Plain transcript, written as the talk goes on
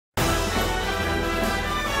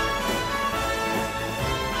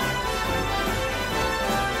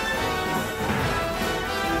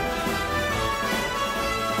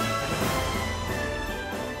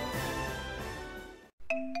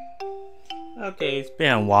Okay, it's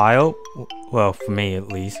been a while. Well, for me at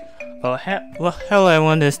least. Hello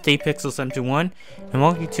everyone, this is Pixel71, and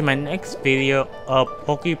welcome to my next video of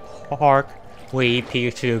PokéPark Wii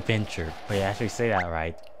Pikachu Adventure. Wait, I actually say that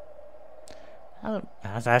right.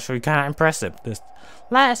 That's actually kind of impressive. This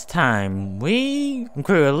last time, we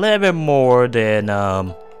grew a little bit more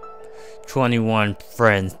than 21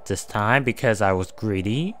 friends this time because I was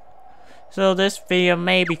greedy. So this video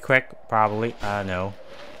may be quick, probably, I don't know.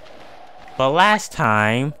 But last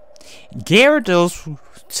time, Gyarados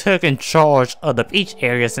took in charge of the beach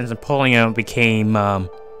area since Empoleon became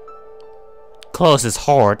close his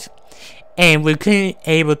heart, and we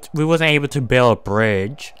wasn't able to build a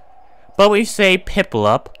bridge. But we saved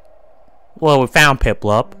Piplup. Well, we found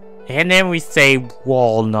Piplup, and then we saved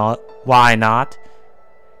Walnut. Why not?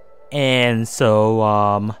 And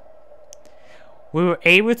so we were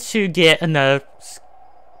able to get another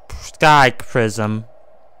sky prism.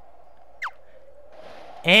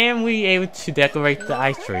 And we were able to decorate the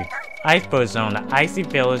ice tree. Iceberg Zone, the icy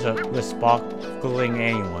village with sparkling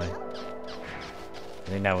anyone. I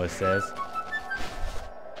think that's what it says.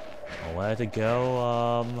 Where to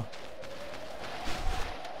go?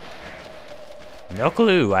 No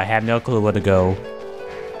clue. I have no clue where to go.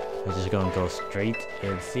 We're just gonna go straight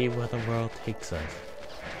and see where the world takes us.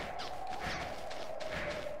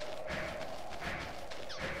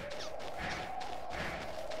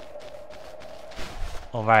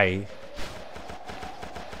 Alright.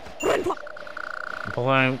 We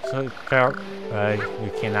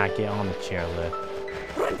cannot get on the chairlift.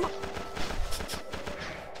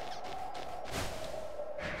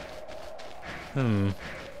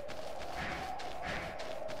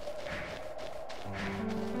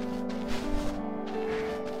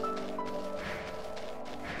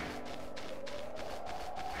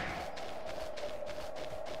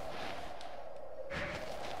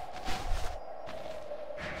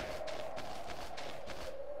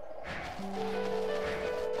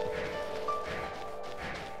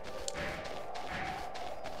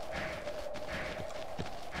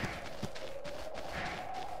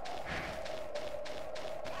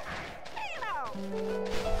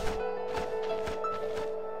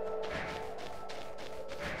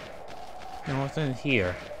 And what's in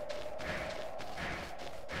here?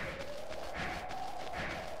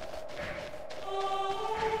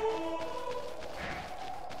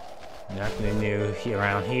 Nothing new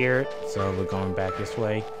around here, so we're going back this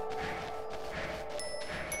way.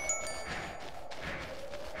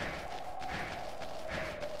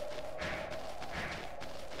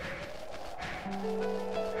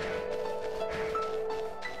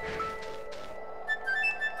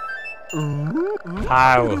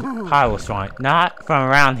 Pyro Shrine. Not from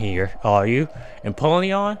around here, are you?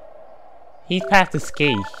 Empoleon? He's past the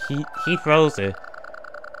skate. He froze it.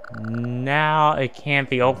 Now it can't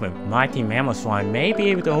be opened. Mighty Mammoth Shrine may be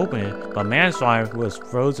able to open it, but Mammoth Shrine was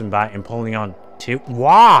frozen by Empoleon too.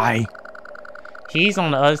 Why? He's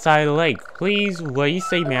on the other side of the lake. Please, will you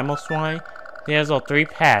say Mammoth Shrine? There's 3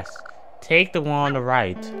 paths. Take the one on the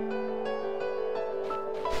right.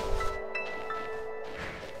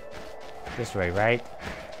 This way, right?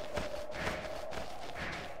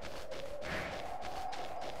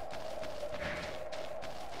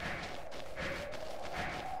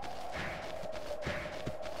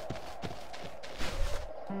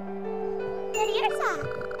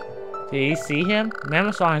 Did you see him?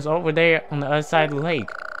 Mammothon is over there on the other side of the lake.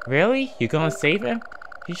 Really? You're gonna save him?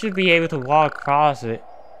 You should be able to walk across it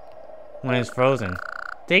when it's frozen.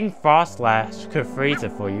 Think Frost Slash could freeze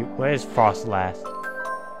it for you. Where is Frost Slash?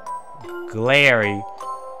 Glary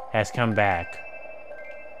has come back.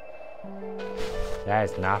 That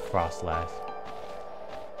is not Frost Slash.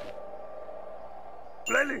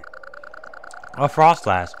 Oh, Frost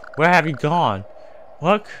Slash, where have you gone?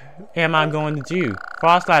 What am I going to do?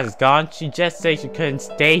 Frost Slash is gone. She just said she couldn't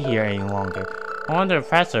stay here any longer. I want to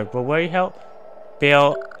impress her, but will you help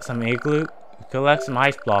build some igloo? Collect some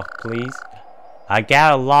ice blocks, please. I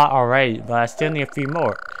got a lot already, but I still need a few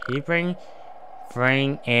more. Can you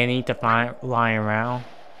bring Annie to find lying around?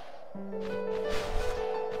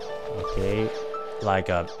 Okay, like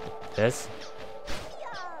this.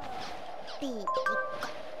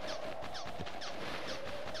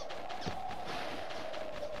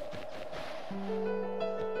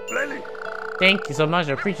 Thank you so much.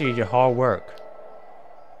 I appreciate your hard work.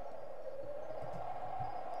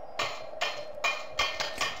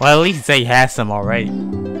 Well, at least they had some already.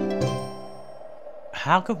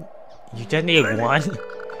 How come you just need one?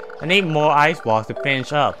 I need more ice blocks to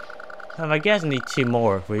finish up. I guess I need 2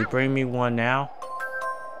 more. Will you bring me one now?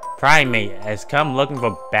 Primate has come looking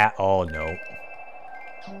for bat. Oh no.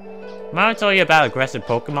 Remember I told you about aggressive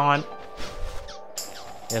Pokemon?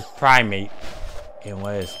 It's Primate. And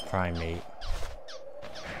what is Primate?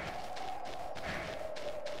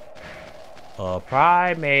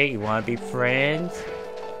 Primate, you wanna be friends?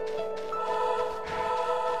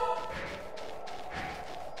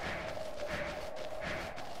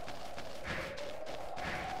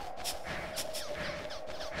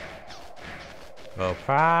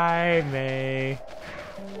 Primate.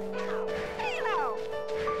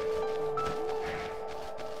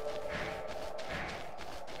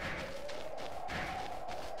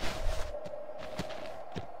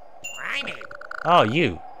 Oh,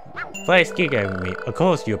 you. Play ski game with me. Of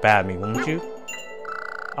course you'll bat me, won't you?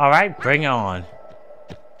 Alright, bring it on.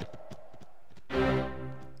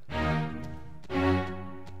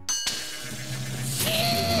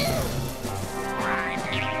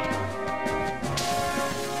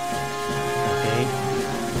 Okay.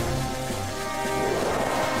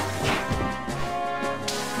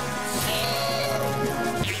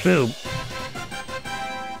 Boom.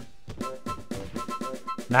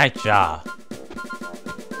 Nice job.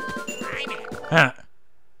 Huh.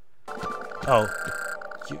 Oh.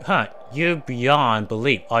 You're beyond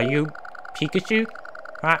belief. Are you Pikachu?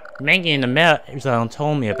 Maggie in the mail zone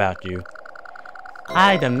told me about you.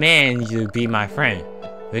 I demand you be my friend.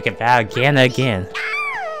 We can vow again and again.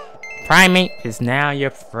 Primate is now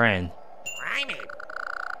your friend. Primate?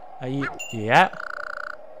 Are you... yeah?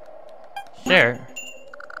 Sure.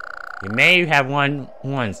 You may have won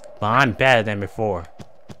once, but I'm better than before.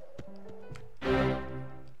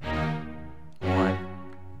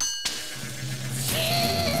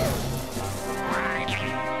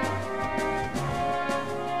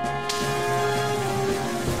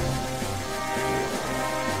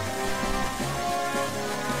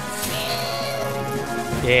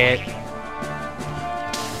 Dead.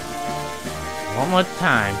 One more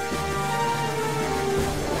time.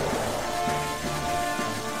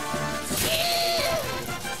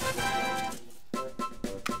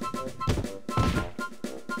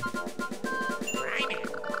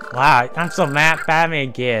 Wow, I'm so mad Batman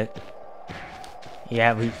again.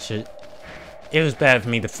 Yeah, we should. It was better for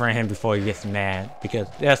me to friend him before he gets mad. Because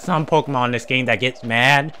there's some Pokemon in this game that gets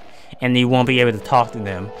mad and you won't be able to talk to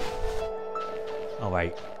them.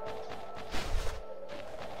 Alright.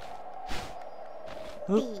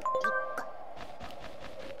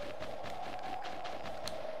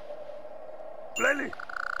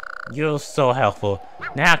 You're so helpful.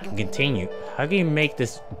 Now I can continue. How can you make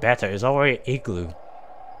this better? It's already an igloo.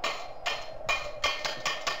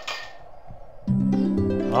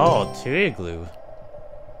 Oh, 2 igloo.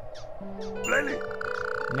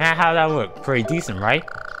 Now how'd that work? Pretty decent, right?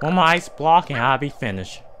 One more ice block and I'll be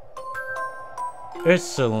finished.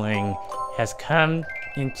 Ursuling has come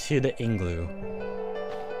into the igloo.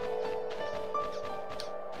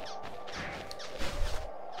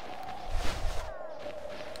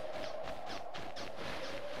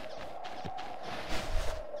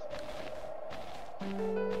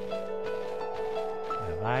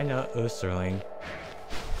 If I know Ursuling,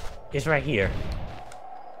 it's right here.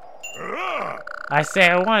 I say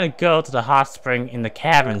I want to go to the hot spring in the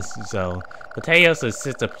Cavern zone, but Teos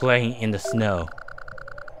insists on playing in the snow.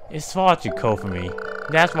 It's far too cold for me.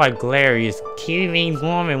 That's why Glary is keeping me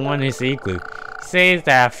warm in one of his igloo. He says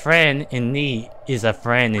that a friend in need is a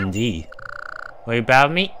friend indeed. What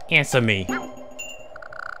about me? Answer me.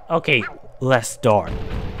 Okay, let's start.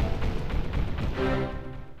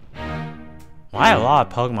 Why a lot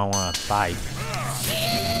of Pokemon want to fight?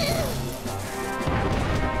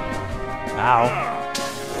 Ow.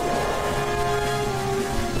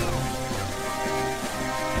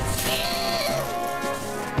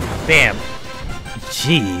 Bam!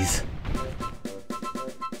 Jeez.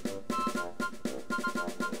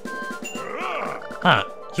 Huh,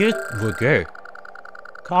 you were good.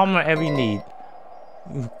 Call me wherever you need.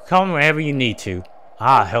 Call me wherever you need to.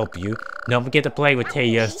 I'll help you. Don't forget to play with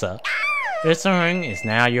Teyosa. Ursaring is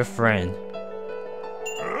now your friend.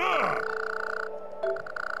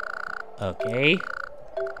 Okay.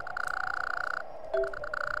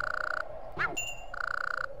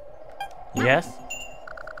 Yes?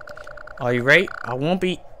 Are you ready? I won't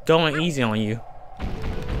be going easy on you.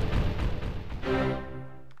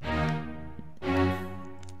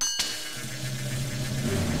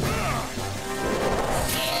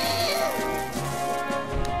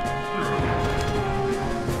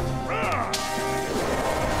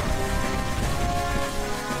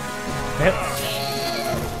 Yep.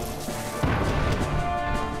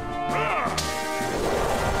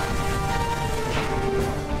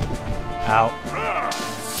 Ow.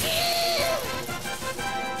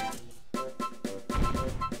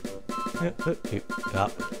 I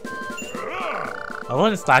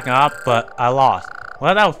wasn't stocking up, but I lost.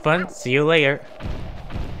 Well, that was fun. See you later.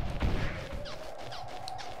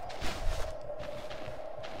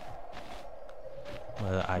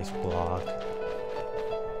 Another ice block.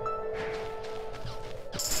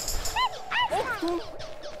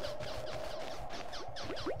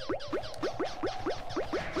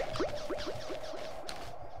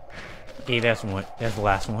 Okay, that's one. That's the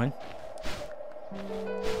last one.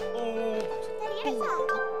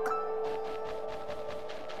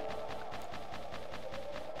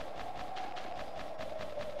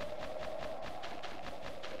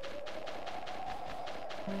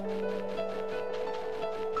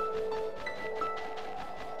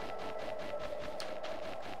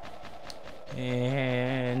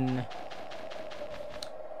 And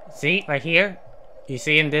see right here, you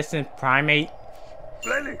see in distance primate.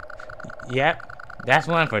 Really? Yep, that's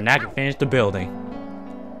one for now. I can finish the building.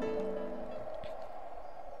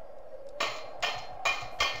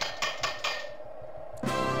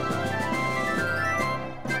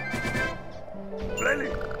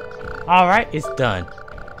 Really? Alright, it's done.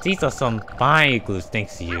 These are some fine igloos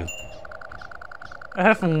thanks to you. I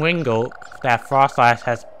heard from Wingo that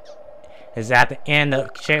Frostlass is at the end of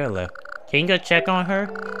the chairlift. Can you go check on her?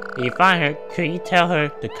 If you find her, could you tell her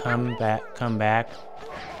to come back?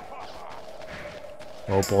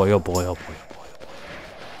 Oh boy, oh boy, oh boy, oh boy, oh boy.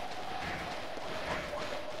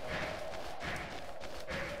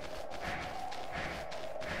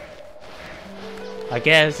 I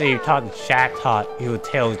guess if you talk to Shack Tot, he will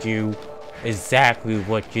tell you exactly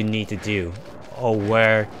what you need to do, or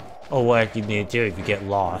what you need to do if you get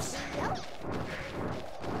lost.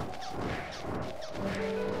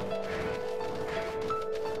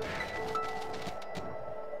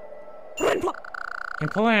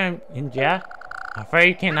 Empoleon, yeah? I'm afraid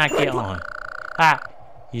you cannot get on. Ha!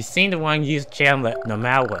 You seem to want to use chairlift no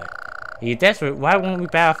matter what. If you're desperate, why won't we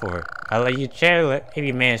battle for it? I'll let you chairlift if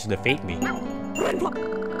you manage to defeat me.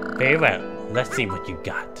 Very well, let's see what you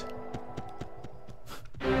got.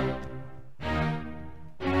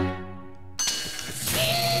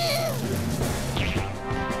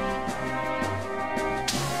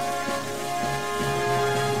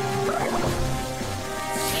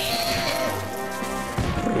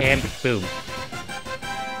 And boom.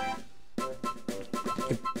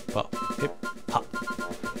 Hip hop.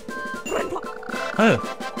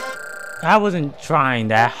 I wasn't trying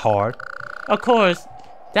that hard. Of course,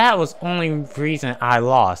 that was only reason I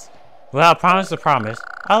lost. Well, promise to promise,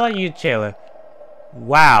 I'll let you chill it.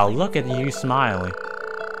 Wow, look at you smiling.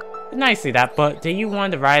 It's nice to see that, but do you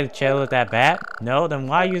want to ride the chair that bad? No, then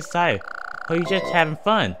why are you excited? Or you just having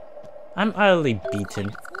fun? I'm utterly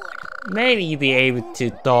beaten. Maybe you'll be able to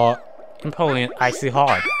thaw Empoleon icy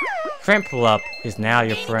hard. Trample Up is now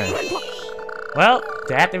your friend. Well,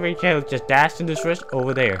 to activate chair, just dash to the switch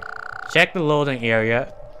over there. Check the loading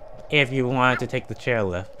area if you want to take the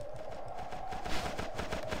chairlift.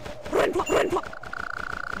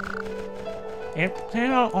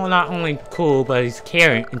 Empoleon not only cool, but he's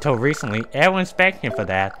caring until recently. Everyone expected him for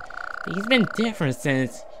that. He's been different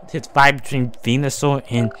since his fight between Venusaur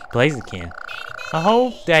and Blaziken. I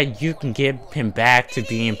hope that you can get him back to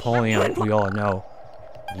being Empoleon we all know.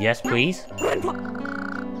 Yes, please?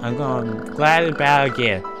 I'm glad to battle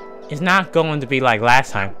again. It's not going to be like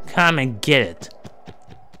last time. Come and get it.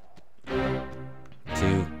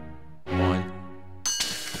 2, 1.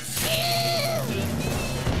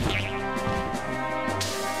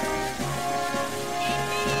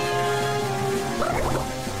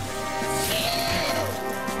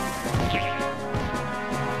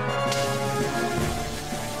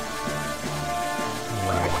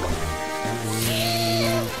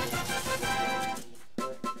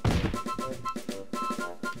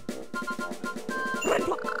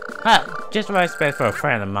 Ah, just what I expect for a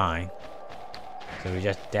friend of mine. So we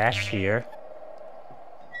just dash here.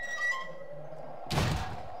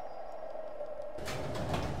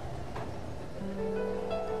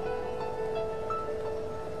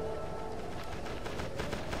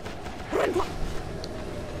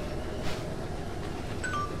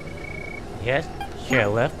 Yes, chair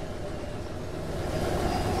left.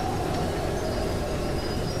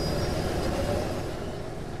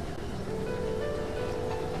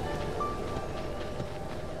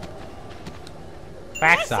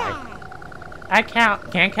 Backside.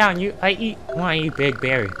 Can't count you. I eat one of you big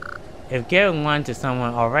berry. If giving one to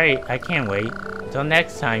someone already, I can't wait. Until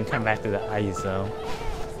next time, come back to the ice zone.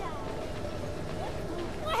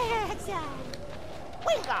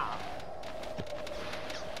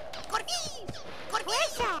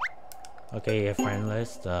 Okay, your friend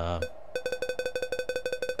list.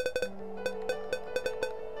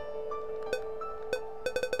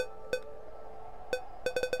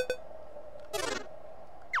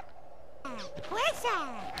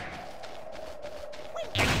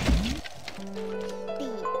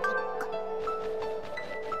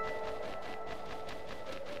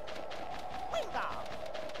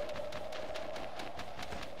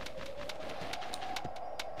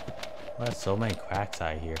 got so many cracks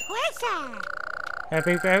out here.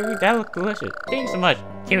 Happy berry, that looks delicious. Thank you so much.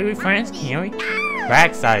 Can we be friends? Can we?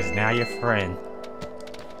 Crack size, now your friend.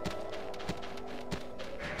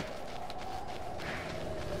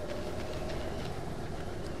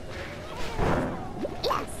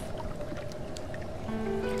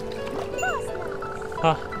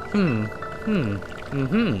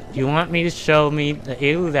 You want me to show me the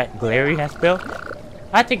igloo that Glary has built?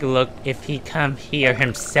 I'll take a look if he come here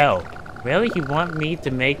himself. Really? He want me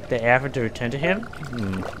to make the effort to return to him?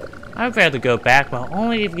 I'd rather go back, but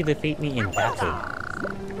only if you defeat me in battle.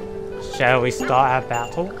 Shall we start our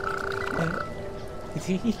battle?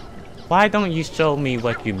 Why don't you show me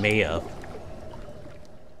what you're made of?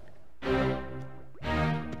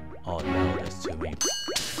 Oh no, that's too many.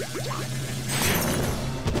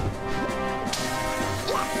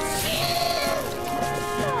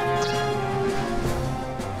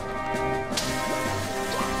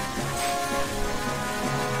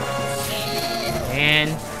 And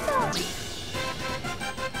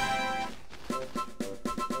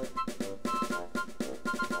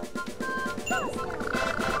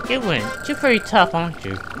you win. You're pretty tough, aren't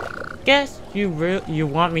you? Guess you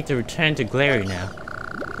want me to return to Glary now.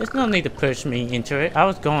 There's no need to push me into it. I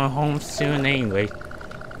was going home soon anyway.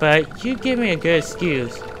 But you give me a good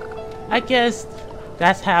excuse. I guess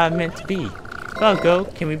that's how it meant to be. Well, go.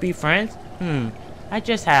 Can we be friends? I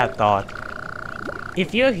just had a thought.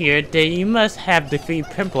 If you're here, then you must have defeated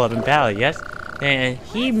Empoleon in battle, yes? Then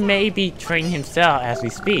he may be training himself as we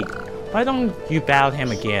speak. Why don't you battle him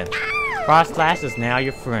again? Frostlass is now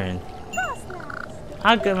your friend.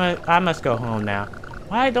 I must go home now.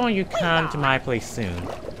 Why don't you come to my place soon?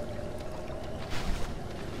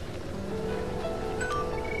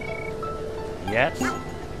 Yep.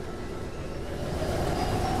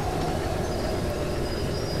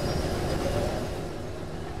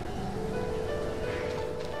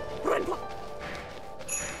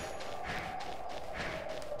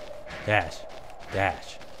 Dash,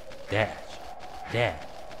 dash, dash, dash.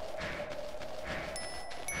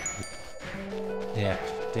 Dash,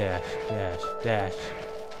 dash, dash, dash.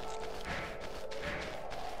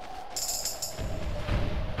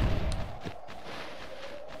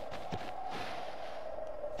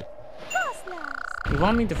 You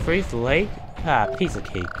want me to freeze the lake? Ah, piece of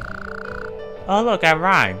cake. Oh look, I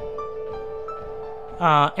rhyme.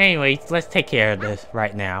 Anyways, let's take care of this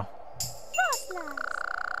right now.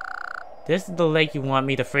 This is the lake you want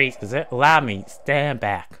me to freeze, because it allowed me to stand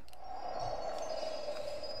back.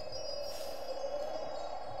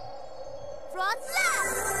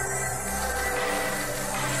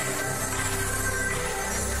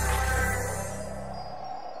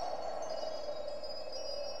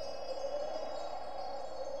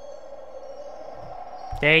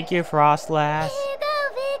 Thank you, Frostlass.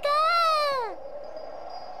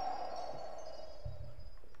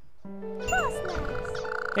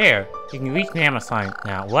 There, you can reach Mammoth Shrine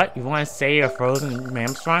now. What? You want to say you're frozen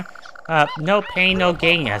Mammoth Shrine? No pain, no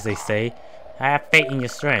gain, as they say. I have faith in your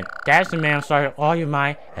strength. Dash the Mammoth Shrine with all your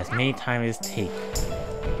might, as many times as it takes.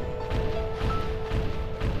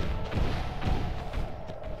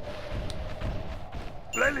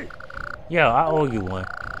 Yo, I owe you one.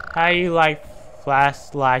 How do you like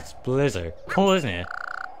Flashlight's Blizzard? Cool, isn't it?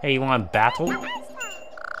 Hey, you want to battle?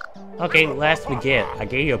 Okay, let's begin. I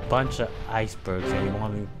gave you a bunch of icebergs and you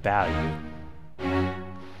want me to battle you.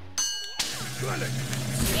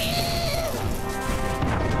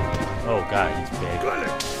 Oh god, he's big.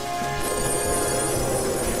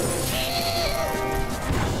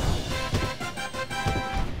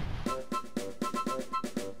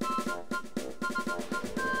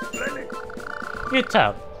 You're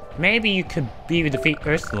tough. Maybe you could defeat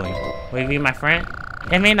Ursuline. Will you be my friend?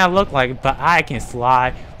 It may not look like it, but I can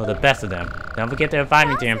slide with the best of them. Don't forget to invite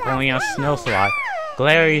me to Empoleon Snow Slide.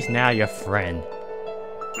 Glary is now your friend.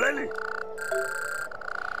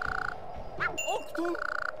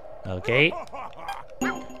 Okay.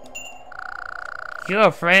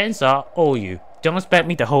 Your friends are owe you. Don't expect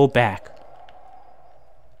me to hold back.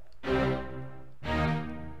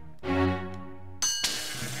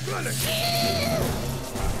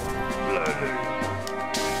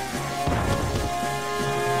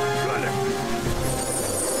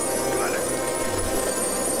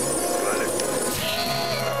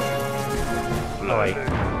 Alright.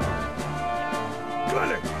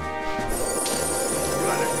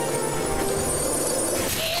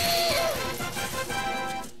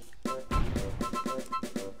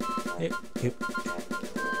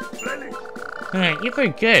 Alright, you're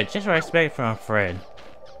pretty good. Just what I expect from a friend.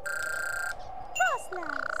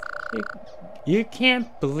 You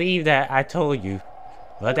can't believe that I told you.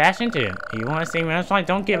 Well, dash into him. You want to see Mamoswine?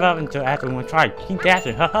 Don't give up until after one try. Keep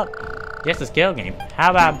dashing. Just a skill game.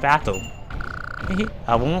 How about battle?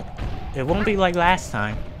 I won't. It won't be like last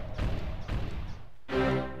time.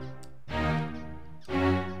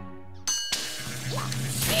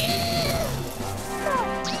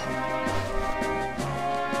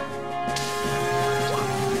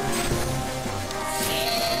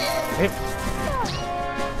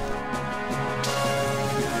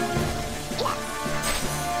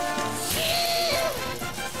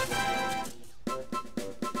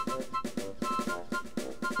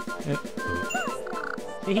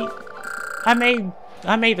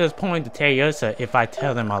 I made this point to Teriosa if I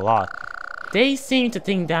tell them a lot. They seem to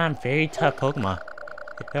think that I'm very tough Pokemon.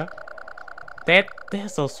 Yeah. They're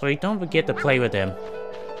so sweet. Don't forget to play with them.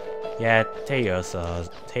 Yeah,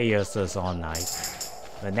 Teriosa's all nice.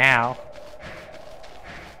 But now...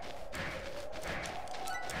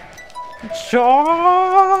 Charge!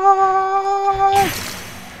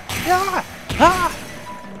 Yeah! Ah!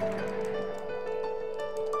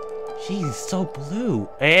 She's so blue.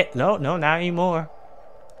 No, not anymore.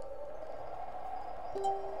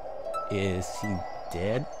 Is he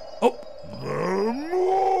dead? Oh!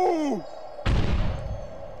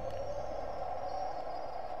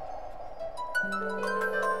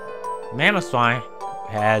 Mamoswine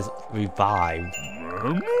has revived.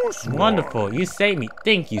 Wonderful, you saved me.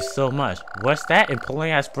 Thank you so much. What's that?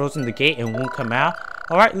 Empoleon has frozen the gate and won't come out?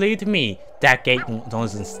 Alright, leave it to me. That gate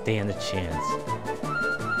doesn't stand a chance.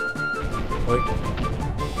 Wait.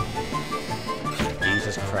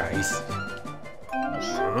 Jesus Christ.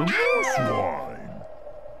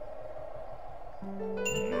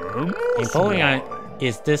 Empoleon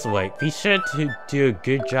is this way. Be sure to do a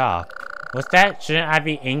good job. What's that? Shouldn't I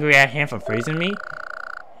be angry at him for freezing me?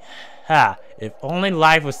 Ha! If only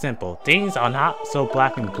life was simple. Things are not so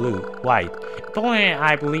black and blue, white. Empoleon and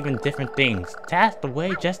I believe in different things. That's the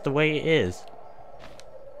way, just the way it is.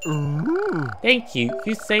 Thank you.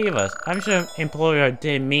 You saved us. I'm sure Empoleon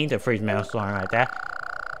didn't mean to freeze Mamoswine like that.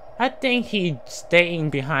 I think he's staying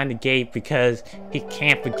behind the gate because he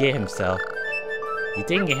can't forget himself. You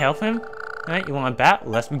think you can help him? Alright, you want to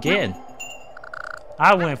battle? Let's begin.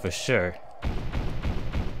 I win for sure.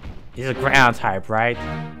 He's a ground type, right?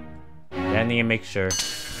 I need to make sure.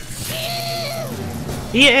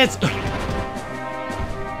 He is!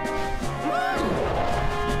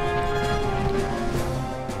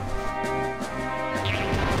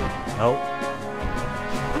 Oh.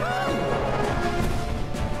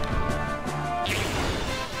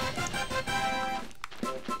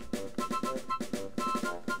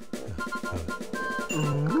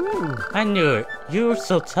 I knew it. You were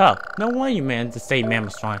so tough. No wonder you managed to save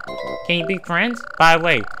Mamoswine. Can you be friends? By the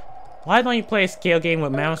way, why don't you play a scale game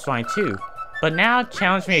with Mamoswine too? But now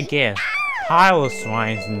challenge me again.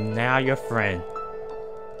 Piloswine's now your friend.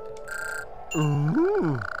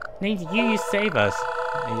 Thank you save us.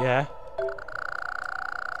 Yeah.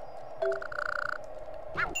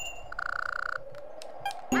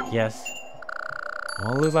 Yes. I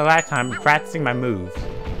won't lose my lifetime practicing my moves.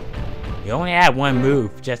 You only had one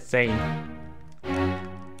move, just saying.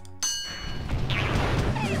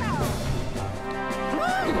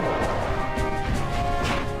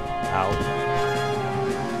 Ow.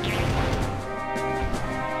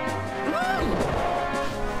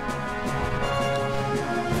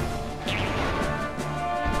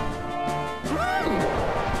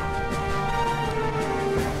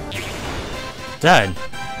 Done.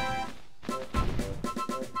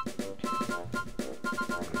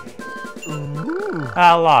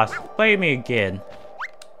 I lost. Play me again.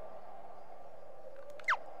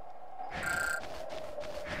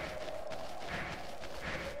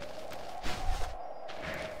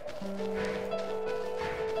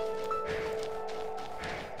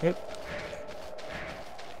 Yep.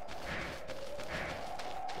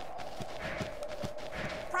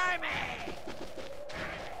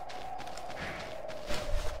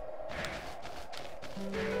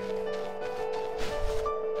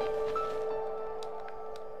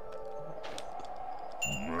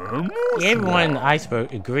 Everyone in the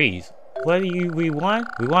iceberg agrees. What do we want?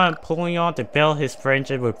 We want Empoleon to build his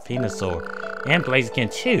friendship with Venusaur and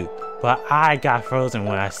Blaziken too, but I got frozen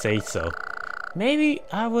when I say so. Maybe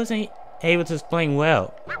I wasn't able to explain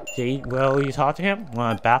well. Will you talk to him?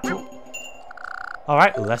 Want to battle?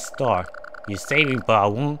 Alright, let's start. You saved me, but I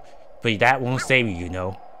won't. But that won't save you, you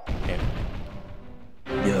know. Okay.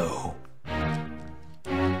 No.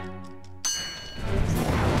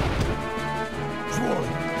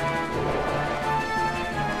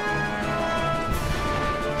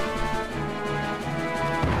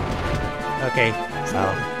 Okay, so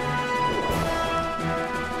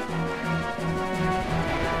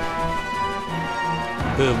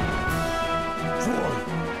Boom.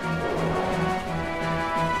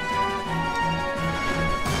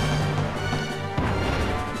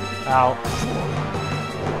 Ow.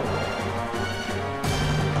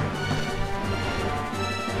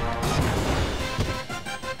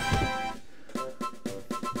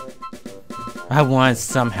 I won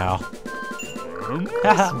somehow.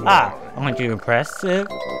 Haha, aren't you impressive?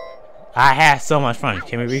 I had so much fun.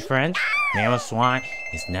 Can we be friends? Mammal Swine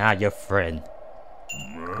is now your friend.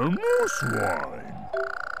 Mammal Swine.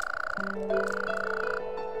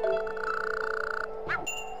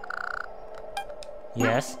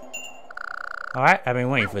 Yes. Alright, I've been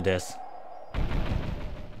waiting for this.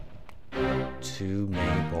 2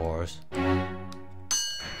 mini bars.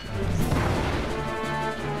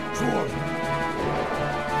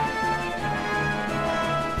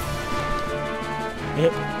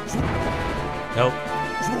 Yep. Nope.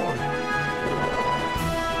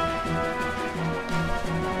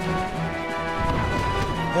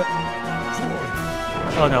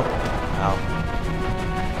 Oh no. Ow.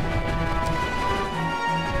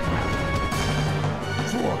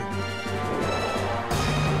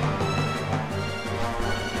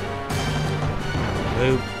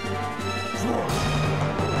 Boop.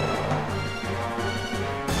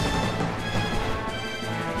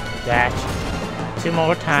 Dash. 2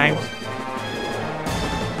 more times.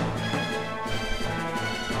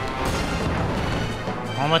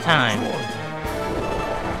 One more time.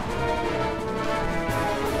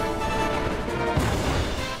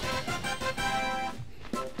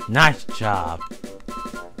 Nice job.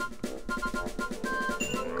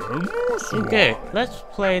 Okay, let's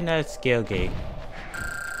play another skill game.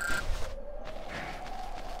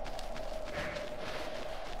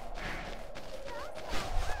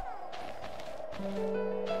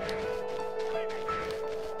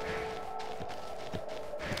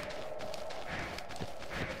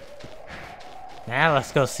 Now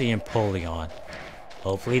let's go see Empoleon.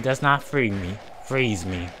 Hopefully it does not freeze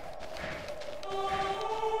me.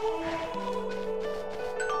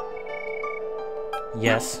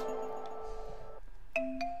 Yes.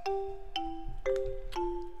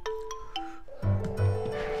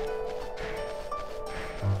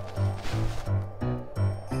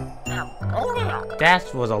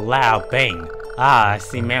 That was a loud bang. Ah, I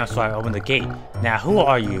see Mamoswine open the gate. Now who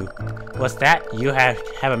are you? What's that? You have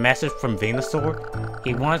a message from Venusaur?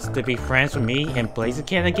 He wants to be friends with me and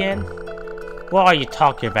Blaziken again? What are you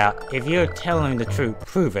talking about? If you're telling the truth,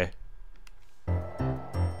 prove it.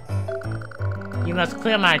 You must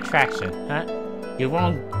clear my attraction, huh? You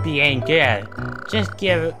won't be any good at it. Just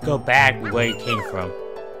go back where you came from.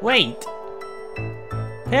 Wait!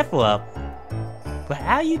 Piplup! But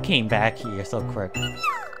how you came back here so quick?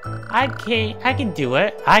 I can do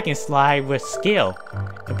it. I can slide with skill.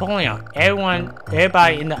 Empoleon,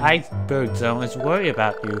 everybody in the iceberg zone is worried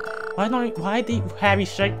about you. Why do you have you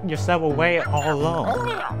shut yourself away all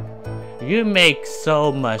alone? You make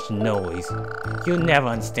so much noise. You'll never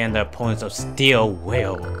understand the opponents of Steel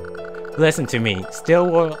Will. Listen to me. Steel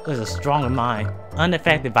Will is a strong mind,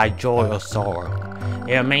 unaffected by joy or sorrow.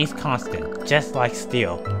 It remains constant, just like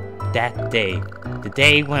steel. That day, the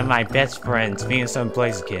day when my best friends, Venusaur and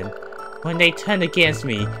Blaziken, when they turned against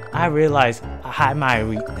me, I realized I had my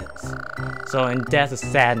weakness. So in death of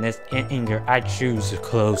sadness and anger, I choose to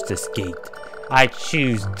close this gate. I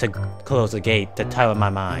choose to close the gate to tell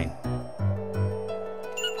my mind.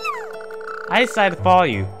 I decided to follow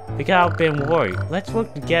you because I've been worried. Let's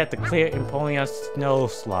work together to clear Empoleon's snow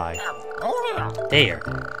slide. There.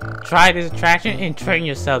 Try this attraction and train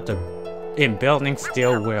yourself in building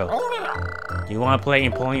Steel Will. You want to play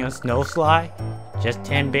Empoleon's snow slide? Just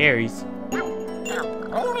 10 berries.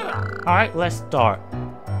 Alright, let's start.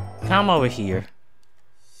 Come over here.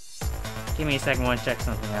 Give me a second, I want to check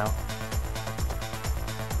something out.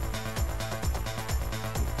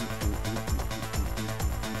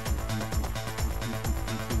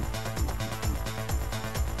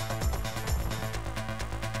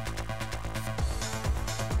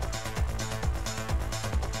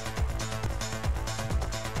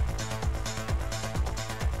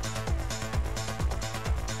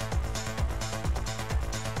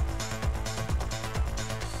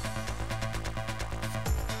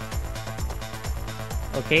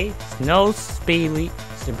 Okay,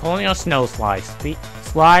 Empoleon snow slide.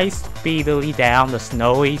 Slide speedily down the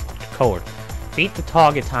snowy course. Beat the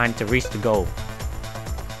target time to reach the goal.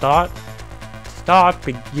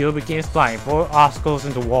 You'll begin sliding 4 obstacles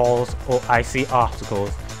into walls or icy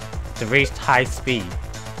obstacles to reach high speed.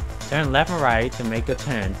 Turn left and right to make a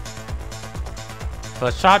turn. For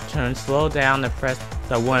a sharp turn, slow down and press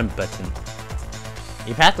the 1 button.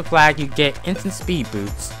 You pass the flag, you get instant speed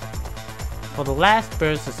boosts. For the last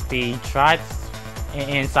burst of speed, try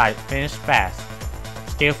inside, finish fast.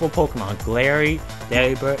 Skillful Pokemon, Glary,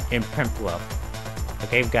 Delibird, and Prinplup.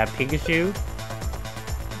 Okay, we've got Pikachu,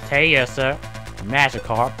 Tayessa,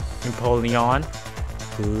 Magikarp, Empoleon,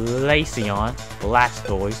 Glaceon,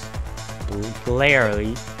 Blastoise,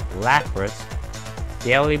 Glary, Lapras,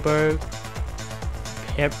 Delibird,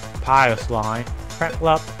 Pyroslime,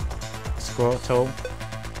 Prinplup, Squirtle,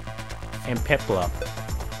 and Piplup.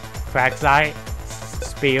 Quagsire,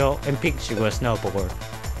 Spearow, and Pikachu with a snowboard.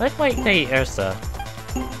 Let's wait Tayessa.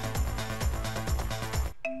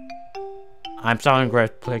 I'm sorry,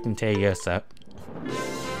 regret clicking Tayessa.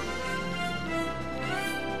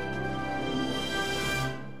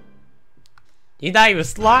 He's not even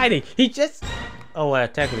sliding. He just. Oh, well,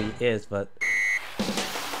 technically he is, but.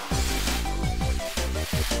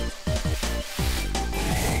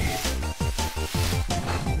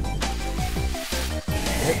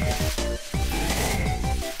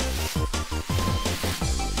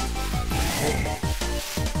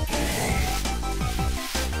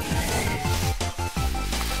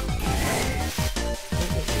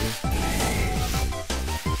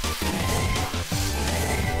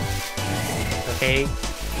 Okay,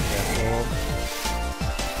 careful.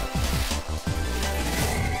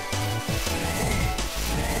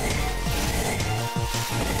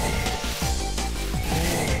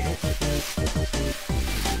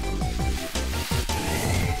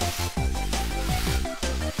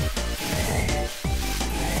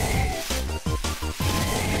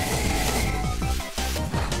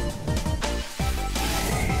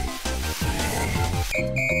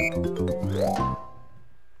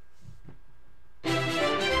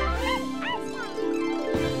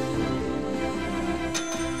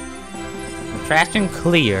 Attraction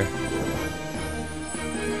clear.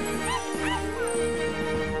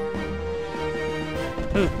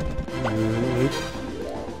 Oop.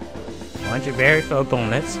 100 berry for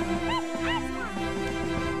bonus.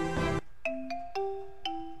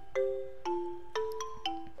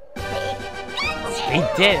 We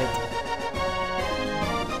did it.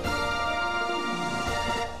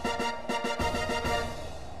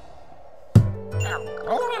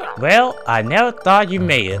 Well, I never thought you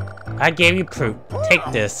made it. I gave you proof. Take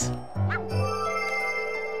this.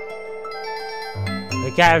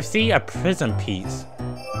 We gotta see a prison piece.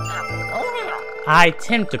 I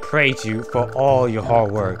attempt to praise you for all your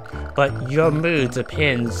hard work, but your mood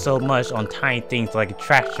depends so much on tiny things like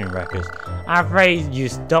attraction records. I'm afraid you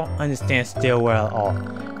don't understand Stillwell at all.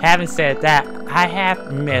 Having said that, I have to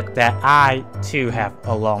admit that I too have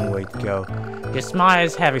a long way to go. Your smile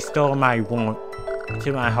is having stolen my warmth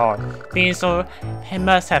to my heart. Venusaur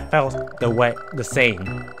must have felt the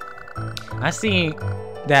same. I see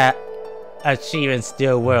that achieving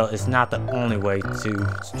Stillwell is not the only way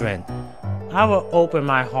to strength. I will open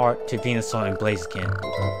my heart to Venusaur and Blaziken.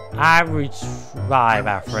 I revive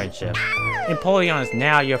our friendship. Empoleon is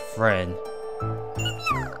now your friend.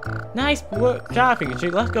 Nice work, job,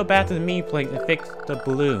 Pikachu. Let's go back to the meeting place and fix the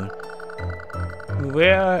balloon.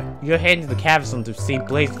 You're heading to the Cavern to see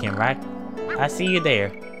Blaziken, right? I see you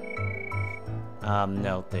there.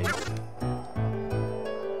 No thanks.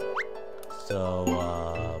 So,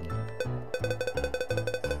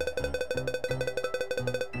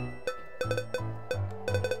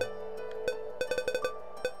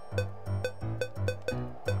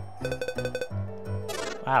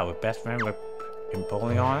 wow, we're best friend with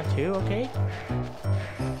Empoleon too, okay?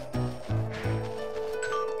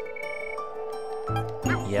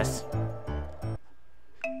 Yes.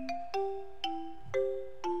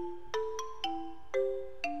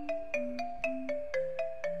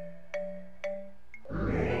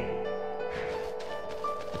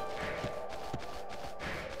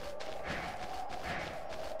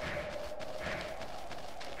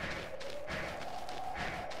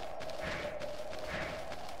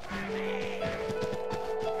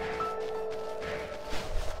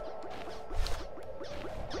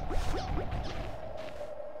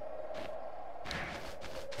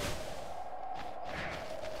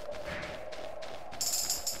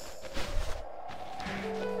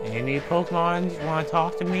 Any Pokemon want to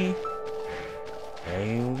talk to me?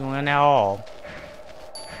 Anyone at all?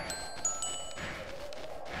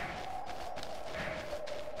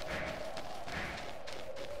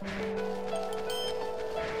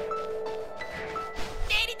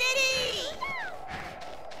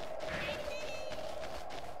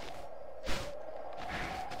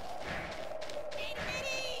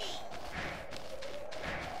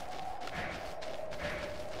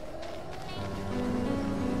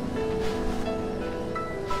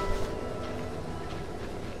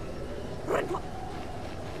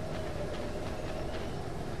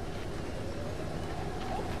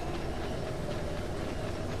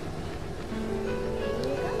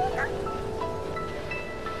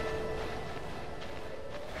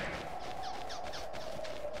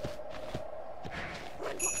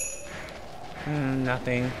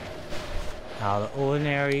 nothing out of the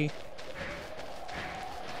ordinary.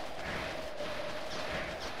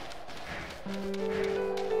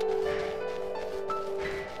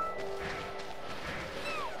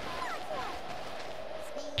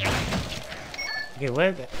 Okay,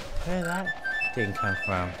 where did that thing come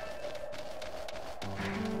from?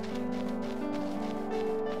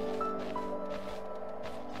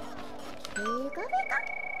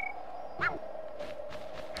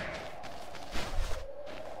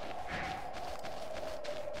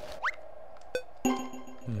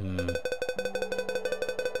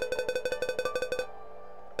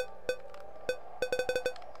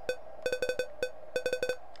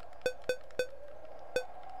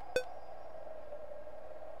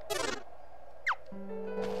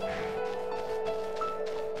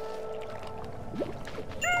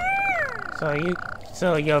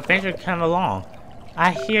 So your adventure come along.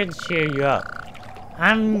 I'm here to cheer you up.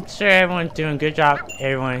 I'm sure everyone's doing a good job.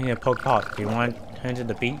 Everyone here at PokéPark. Do you want to head to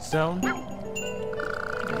the beach zone?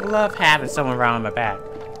 I love having someone around my back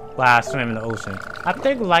while I swim in the ocean. I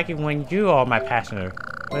think like it when you are my passenger.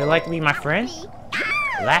 Would you like to be my friend?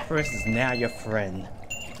 Lapras is now your friend.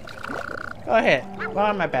 Go ahead, lie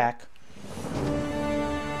on my back.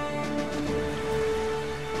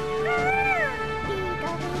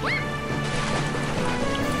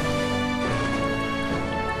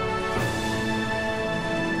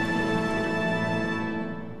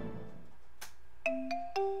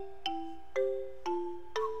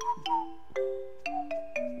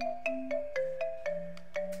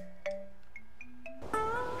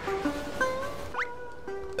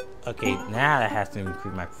 Okay, now that has to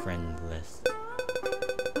include my friend list.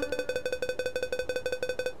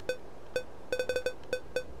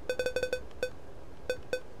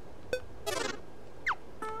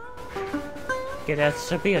 Okay, there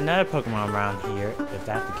should be another Pokemon around here, if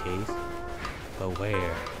that's the case. But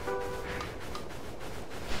where?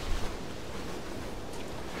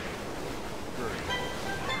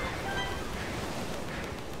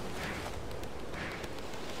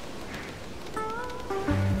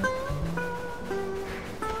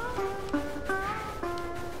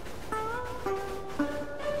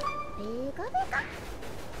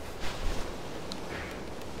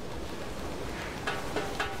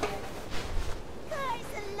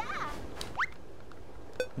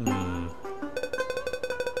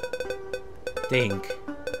 Think.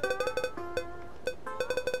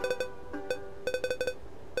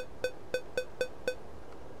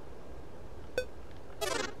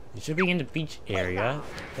 It should be in the beach area,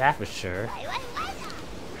 that for sure.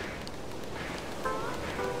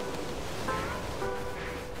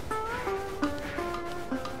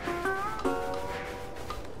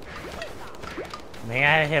 May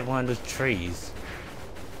I have one of those trees?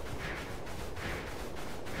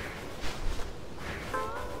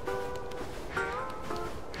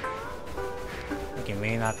 Okay,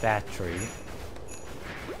 maybe not that tree.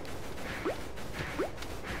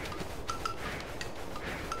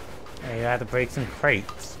 You have to break some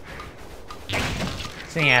crates.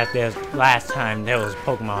 Seeing as there's last time there was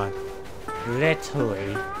Pokemon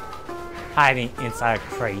literally hiding inside a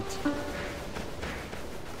crate.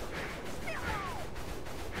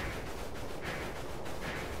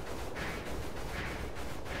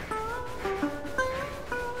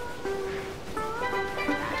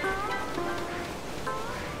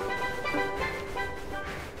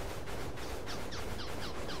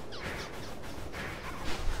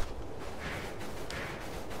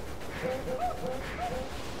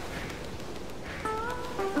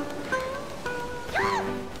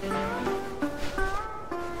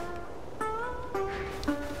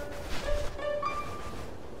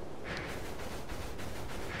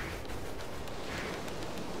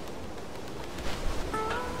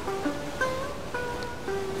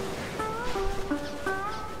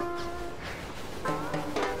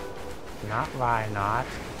 Not why not.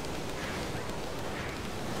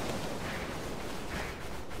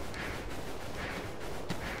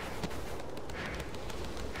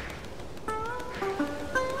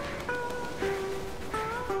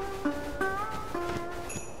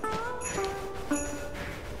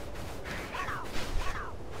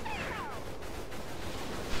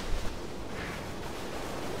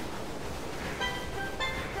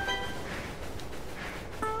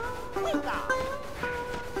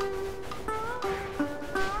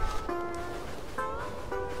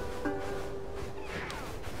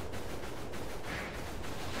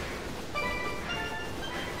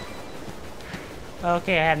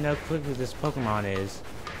 Okay, I have no clue who this Pokemon is.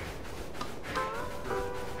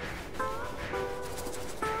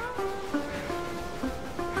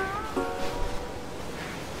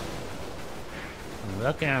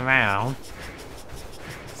 looking around.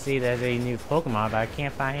 See there's a new Pokemon, but I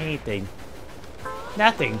can't find anything.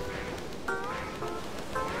 Nothing.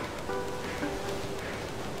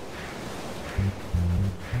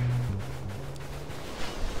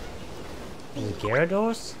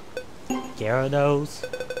 Gyarados? Gyarados?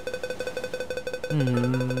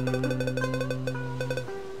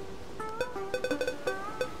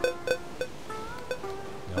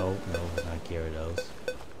 No, it's not Gyarados.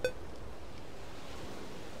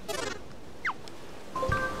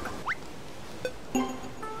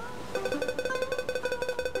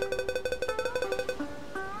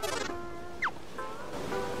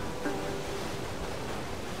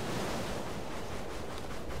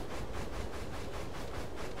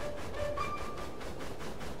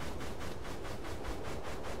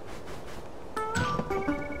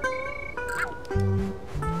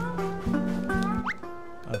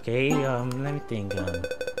 Okay, let me think,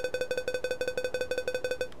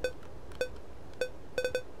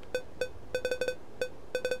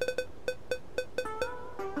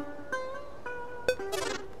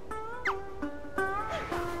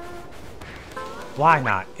 why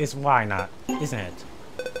not? It's why not, isn't it?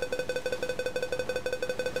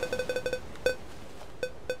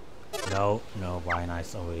 No, why not?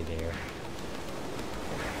 It's already there.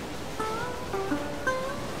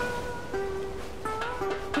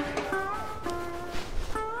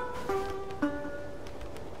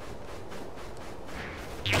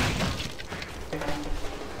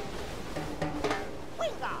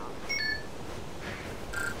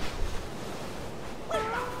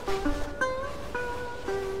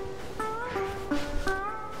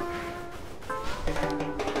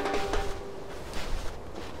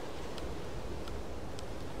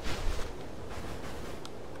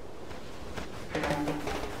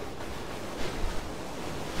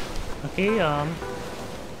 Okay,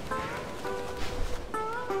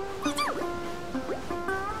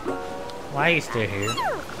 why are you still here?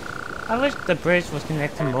 I wish the bridge was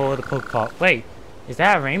connected to more of the PokéPark. Wait, is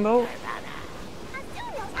that a rainbow?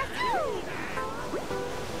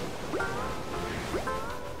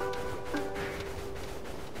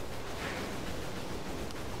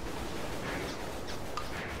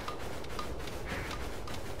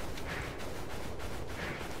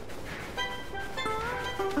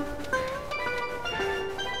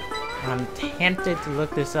 I'm tempted to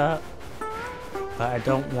look this up, but I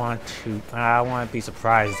don't want to. I want to be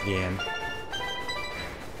surprised again.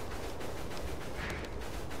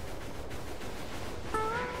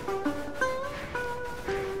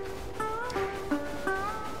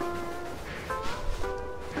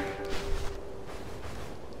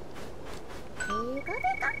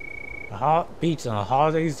 A hot beach on a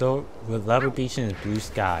holiday resort with level beach and blue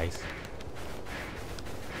skies.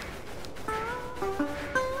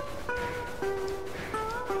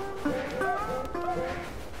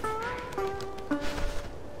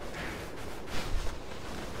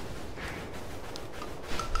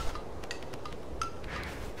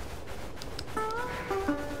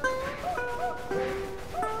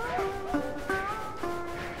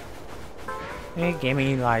 It gave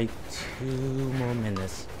me like 2 more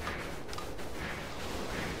minutes.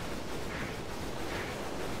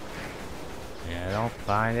 Yeah, I don't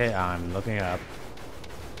find it. I'm looking it up.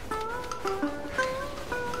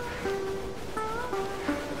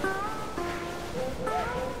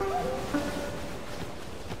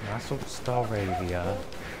 Not Staravia.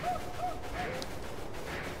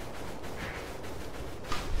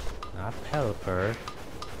 Not Pelipper.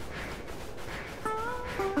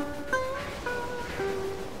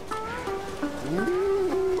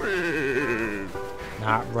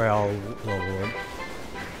 Not Railroad.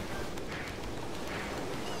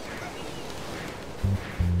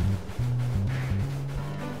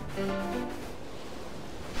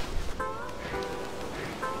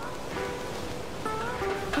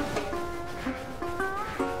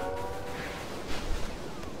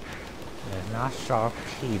 It's not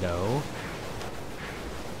Sharpedo.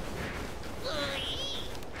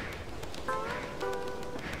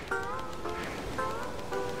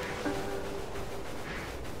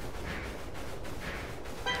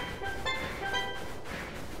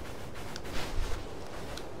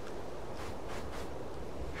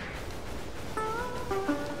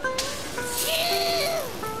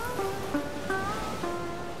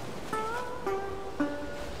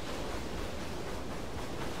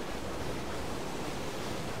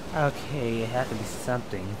 Okay, it had to be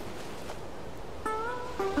something.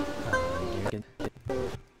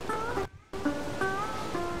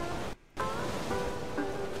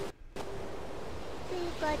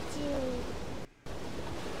 Pikachu.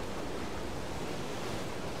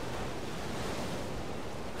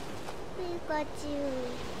 Pikachu.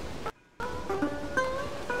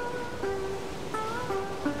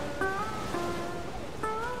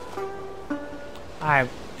 I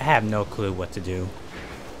have no clue what to do.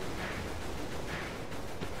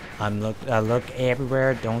 I look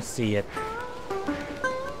everywhere, don't see it.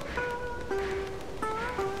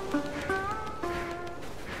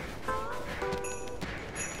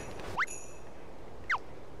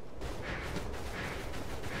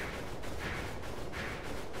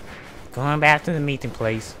 Going back to the meeting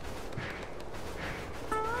place.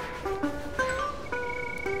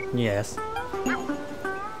 Yes.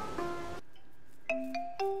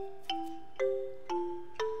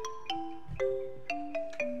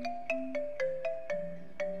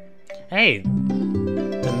 Hey,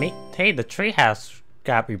 the treehouse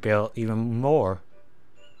got rebuilt even more.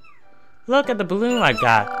 Look at the balloon I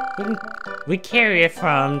got. We carry it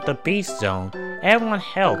from the beast zone. Everyone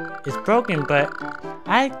help. It's broken, but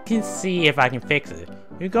I can see if I can fix it.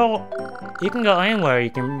 You can go anywhere. You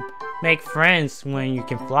can make friends when you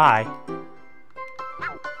can fly.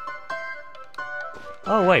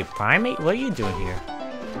 Oh wait, Primate, what are you doing here?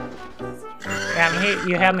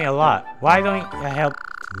 You help me a lot. Why don't I help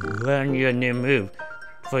learn you a new move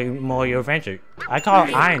for more your adventure? I call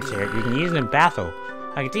it Iron Tail. You can use it in battle.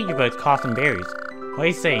 I can teach you about costing berries. What are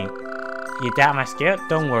you saying? You doubt my skill?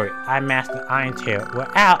 Don't worry, I mastered Iron Tail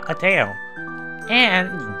without a tail. And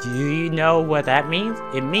do you know what that means?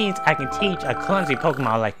 It means I can teach a clumsy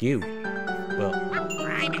Pokemon like you. Well,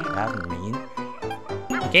 that's mean.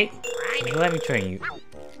 Okay, let me train you.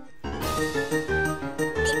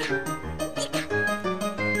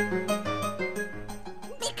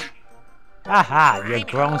 Haha, you're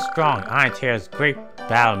grown strong. Iron Tail is great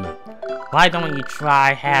battle move. Why don't you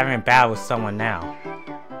try having a battle with someone now?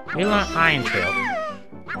 You learn Iron Tail.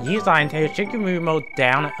 Use Iron Tail, shake your remote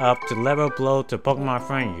down and up to level blow to Pokemon in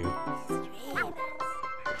front of you.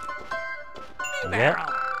 Yep.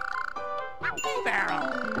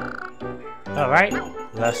 Alright,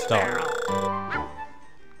 let's start.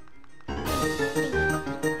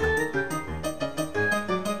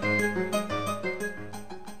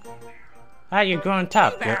 Ah, you're growing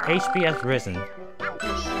tough. Your HP has risen.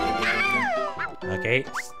 Okay.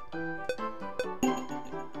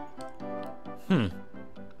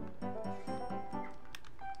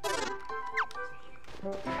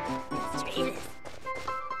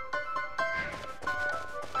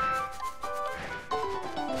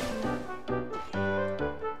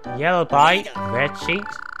 Yellow body, red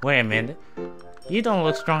cheeks. Wait a minute. You don't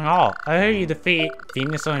look strong at all. I heard you defeat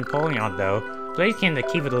Venus or Empoleon though. Blaze came to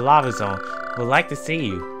keep it the lava zone. Would like to see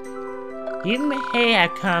you. You may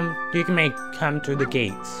come through the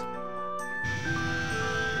gates.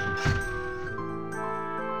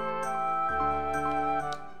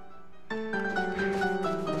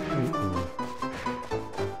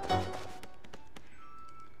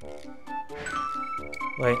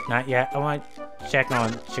 Wait, not yet. I want to check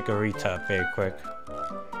on Chikorita very quick.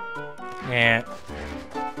 Yeah,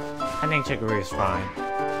 I think Chikorita's fine.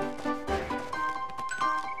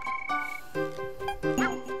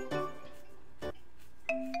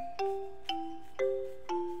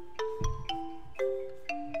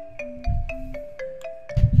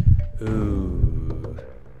 Ooh.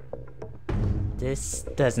 This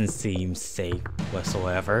doesn't seem safe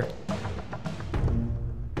whatsoever.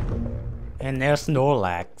 And there's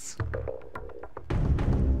Snorlax.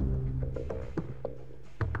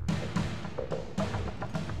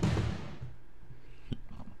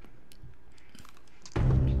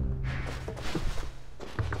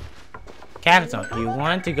 Cavern zone. You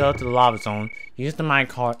want to go to the lava zone. Use the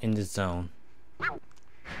minecart in the zone.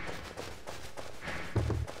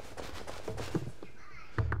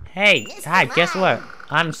 Hey, hi, guess what?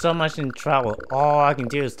 I'm so much in trouble. All I can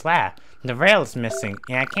do is laugh. The rail is missing,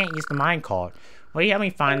 and I can't use the minecart. Will you help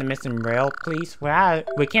me find the missing rail, please?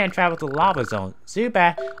 We can't travel to the lava zone.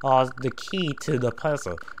 Zubat is the key to the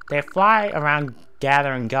puzzle. They fly around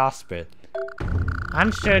gathering gossip.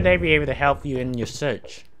 I'm sure they'll be able to help you in your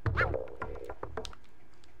search.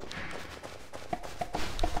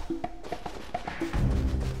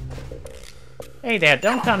 Hey there,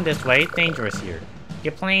 don't come this way. It's dangerous here.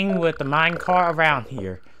 You're playing with the minecart around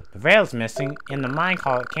here. The rail's missing, and the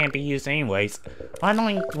minecart can't be used anyways. Why don't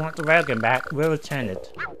you want the rail back? We'll return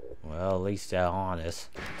it. Well, at least they're honest.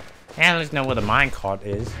 And at least know where the minecart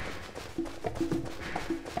is.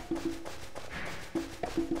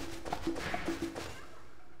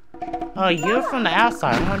 Oh, you're from the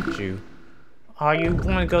outside, aren't you? Are you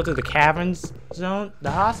going to go to the caverns zone? The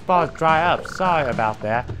hotspot's dry up. Sorry about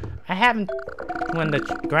that. I happened when the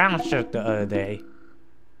ground shook the other day.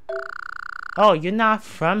 Oh, you're not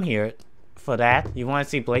from here. for that. You want to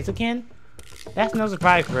see Blaziken? That's no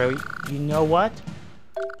surprise, bro. You know what?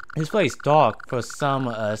 This place is dark for some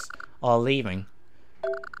of us all leaving.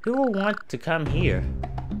 Who will want to come here?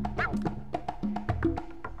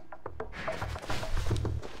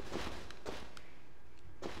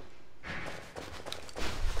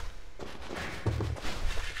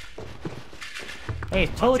 Hey,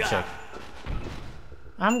 Toadchick.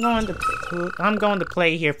 I'm going to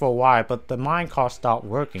play here for a while, but the minecart stopped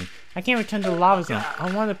working. I can't return to the lava zone.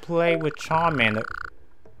 I want to play with Charmander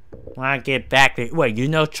when I get back there. Wait, you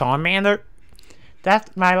know Charmander?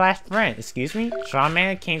 That's my last friend. Excuse me?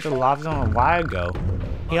 Charmander came to the lava zone a while ago.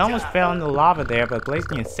 He almost fell in the lava there, but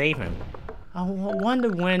Blaziken saved him. I wonder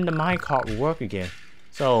when the minecart will work again.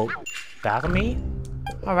 So, battle me?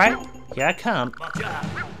 Alright, here I come.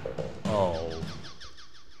 Oh.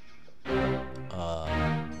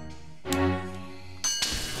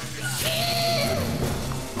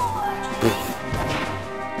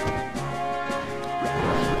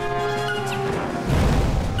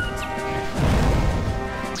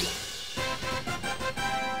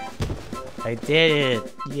 I did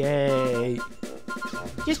it! Yay!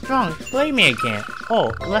 You're strong! Play me again!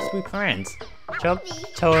 Oh, let's be friends!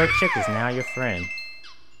 Toadchick is now your friend.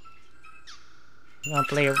 You wanna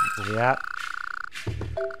play? Yep.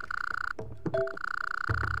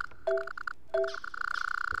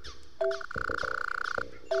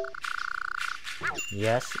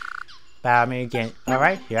 Yes. Battle me again.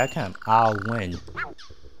 Alright, here I come. I'll win.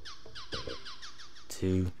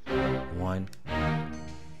 2, 1.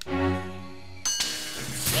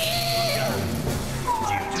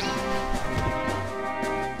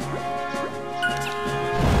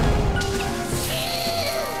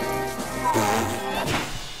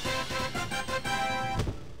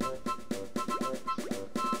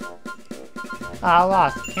 I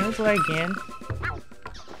lost. Can we play again?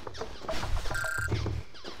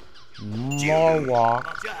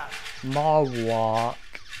 Marwalk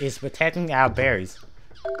is protecting our berries.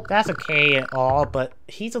 That's okay and all, but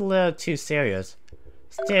he's a little too serious.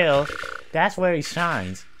 Still, that's where he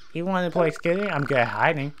shines. He wanted to play skitty? I'm good at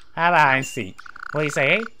hiding. How about hide and seek? What do you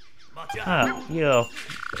say, eh? You'll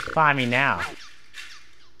find me now.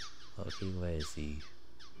 Okay, where is he?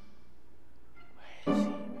 Where is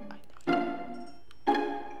he?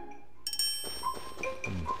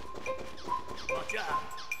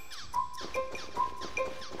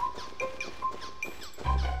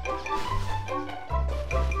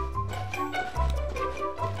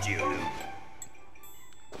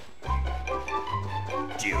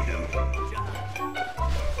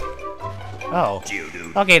 Oh.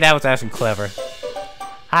 Okay, that was actually clever.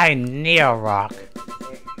 Hi, Rock.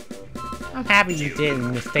 I'm happy you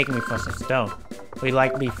didn't mistake me for some stone. We'd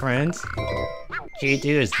like to be friends? Geodude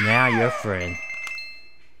is now your friend.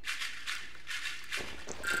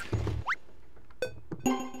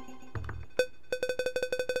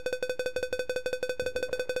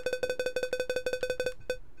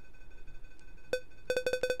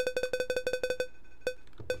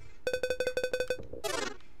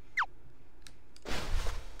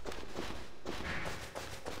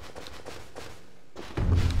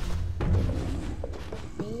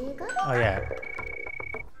 Oh yeah.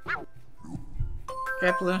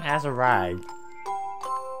 Empoleon has arrived.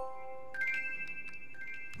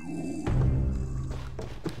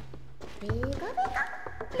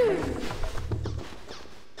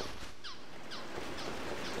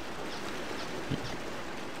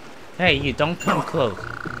 Hey, you don't come close.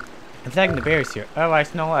 I'm taking the berries here,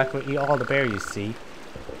 otherwise Snorlax will eat all the berries you see.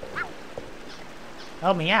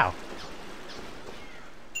 Help me out.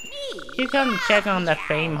 You come to check on that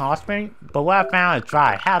famed hot spring, but what I found is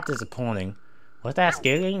dry. How disappointing. Was that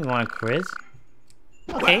scary? You want a quiz?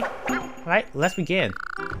 Okay. Right, let's begin.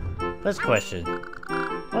 First question.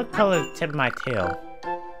 What color is the tip of my tail?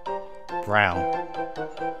 Brown.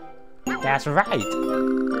 That's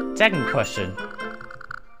right. Second question.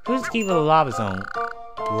 Who's the keeper of the lava zone?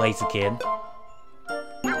 Blaziken.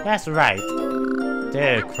 That's right.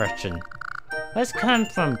 Third question. What's come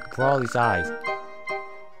from Brawly's eyes?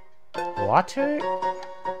 Water?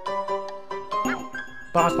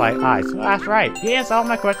 Boss like eyes. Well, that's right. You answered all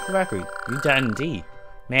my questions correctly. You done indeed.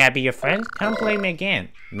 May I be your friend? Come play me again.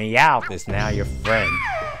 Meowth is now your friend.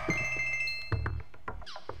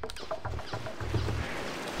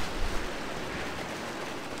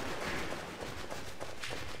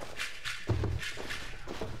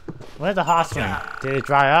 Where's the hot spring? Did it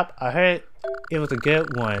dry up? I heard it was a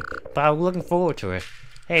good one, but I was looking forward to it.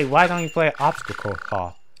 Hey, why don't you play obstacle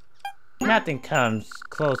course? Nothing comes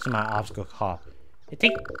close to my obstacle course. It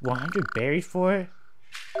takes 100 berries for it?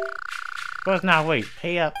 First, now wait.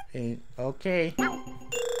 Pay up. And, okay.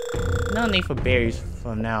 No need for berries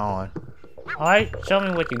from now on. Alright, show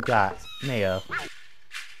me what you got, Mayo.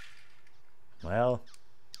 Well,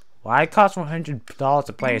 why it costs $100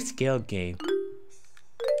 to play a skill game?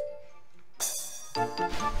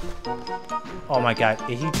 Oh my god,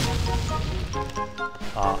 is he...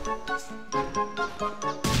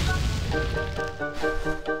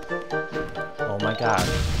 Oh my god.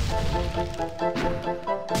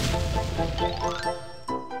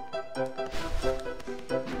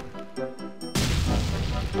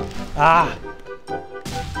 Ah!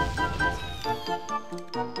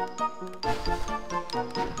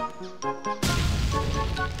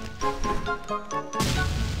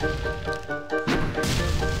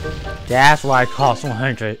 That's why it costs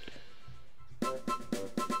 100.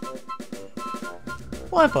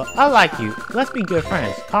 Wonderful, I like you. Let's be good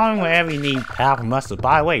friends. Call me whenever you need powerful muscle.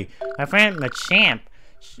 By the way, my friend Machamp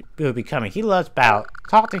will be coming. He loves battle.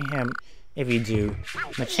 Talk to him if you do.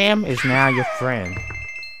 Machamp is now your friend.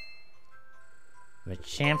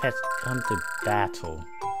 Machamp has come to battle.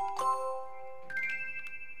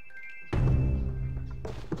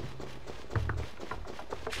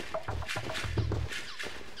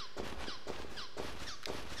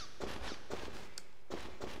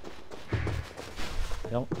 I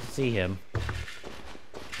don't see him.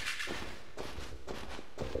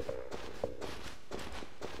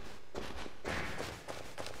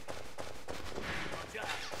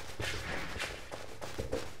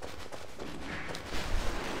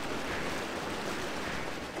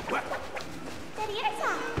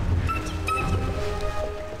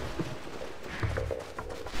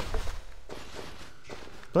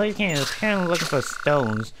 Blaziken is apparently looking for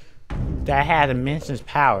stones that had immense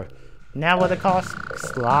power. Now what they call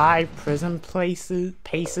slide prism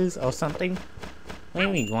paces or something? What do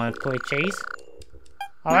you mean, you want to play chase?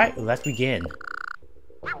 Alright, let's begin.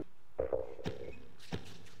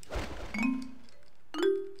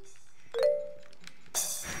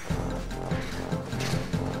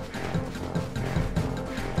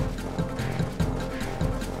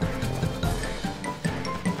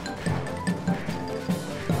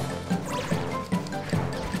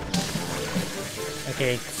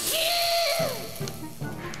 Okay.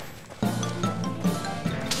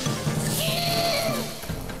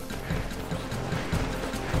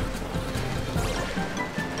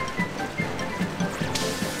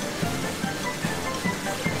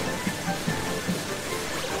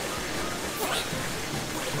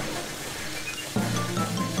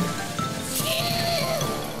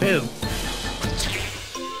 Boom.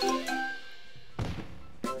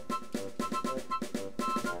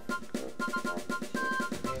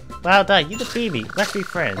 Well done, you defeated me. Let's be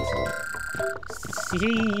friends.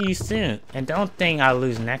 See you soon, and don't think I'll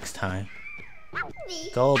lose next time.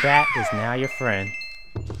 Golbat is now your friend.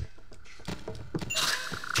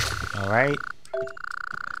 Alright.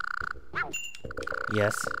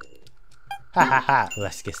 Yes. Ha ha ha,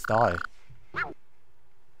 let's get started.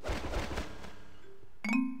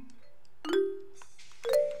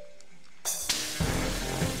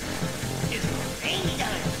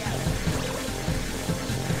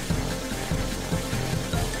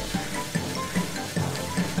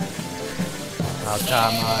 Oh,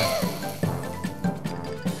 come on.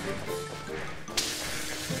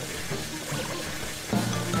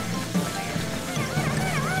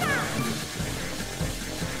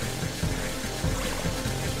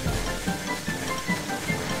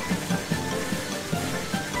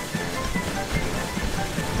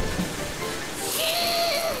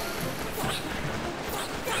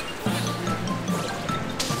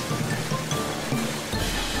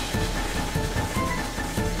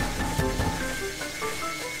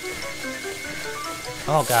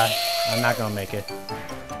 Oh god, I'm not gonna make it.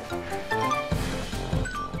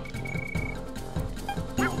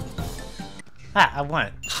 Ah, I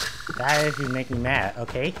won. That is you make me mad,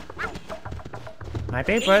 okay? My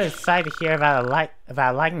big brother is excited to hear about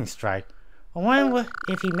a lightning strike. I wonder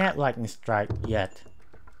if he met lightning strike yet.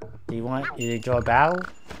 Do you enjoy a battle?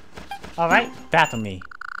 Alright, battle me.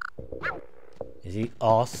 Is he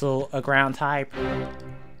also a ground type?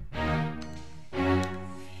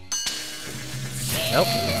 Nope.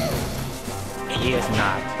 He is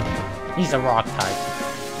not. He's a rock type.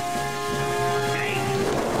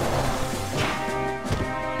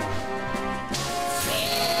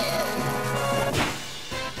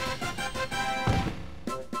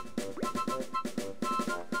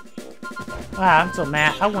 Wow, I'm so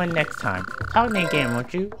mad. I'll win next time. Talk to me again,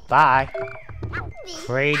 won't you? Bye.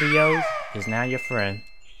 Cradios is now your friend.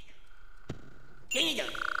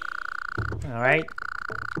 Alright.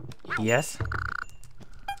 Yes.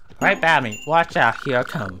 Right by me. Watch out. Here I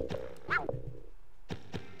come.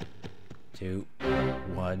 2,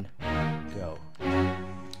 1, go.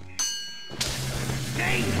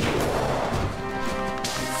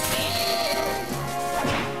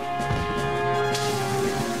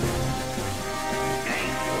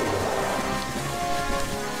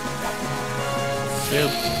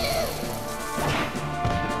 Soup.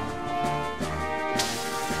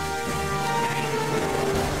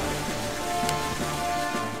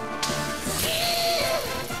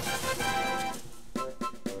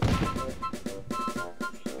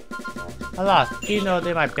 I lost. You know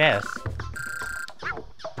they're my best.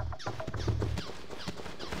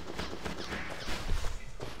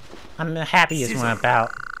 I'm the happiest when I'm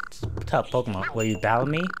about tough Pokemon. Will you battle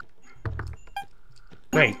me?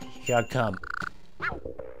 Great, here I come.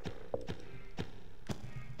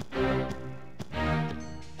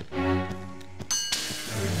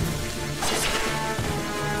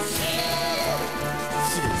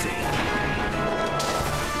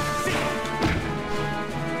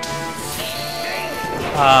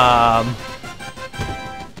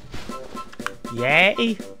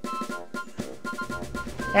 Yay!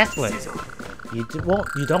 Excellent. You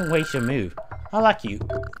don't waste your move. I like you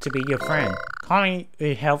to be your friend. Call me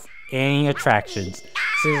with help any attractions.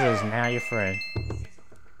 Scissor is now your friend.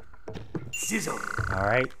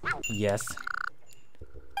 Alright, yes.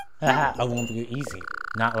 Haha, I won't be easy.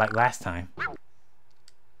 Not like last time.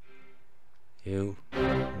 2,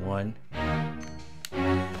 1.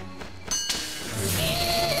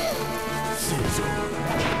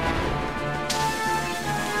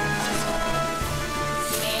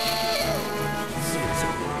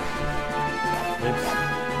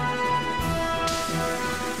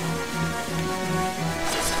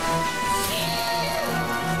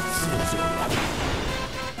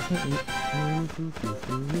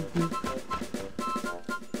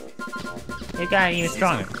 It got even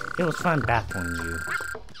stronger. It was fun battling you.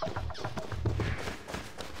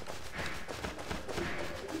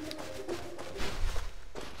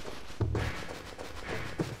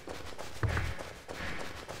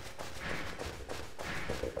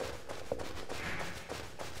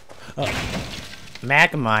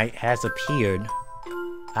 Magnemite has appeared.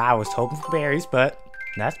 I was hoping for berries, but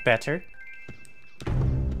that's better.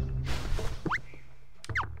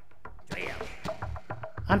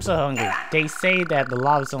 I'm so hungry. They say that the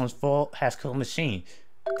lava zone's full has cool machine.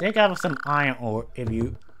 They got some iron ore if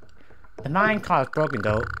you... The mine car is broken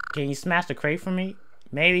though. Can you smash the crate for me?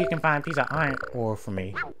 Maybe you can find a piece of iron ore for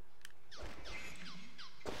me.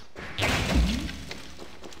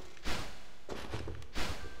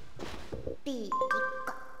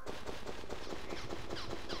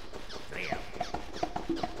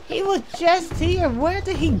 He was just here. Where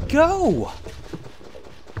did he go?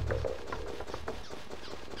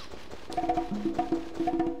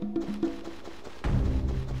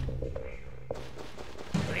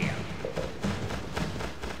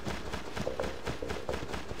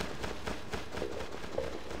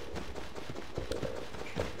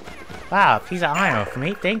 Wow, piece of iron for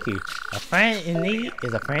me, thank you. A friend in need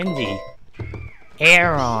is a friend indeed.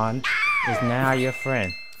 Aaron is now your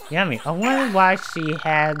friend. Yummy, I wonder why she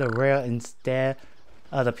had the rail instead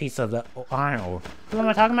of the piece of the iron ore. Who am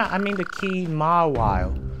I talking about? I mean the key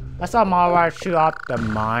Marwile. I saw Marwile shoot off the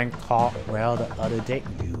mine cart rail the other day.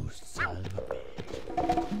 You son of a bitch.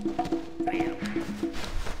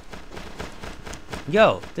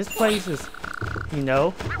 Yo, this place is, you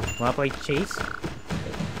know, wanna play chase?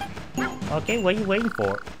 Okay, what are you waiting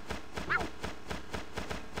for?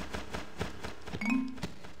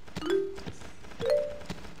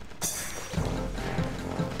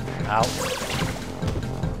 Ow.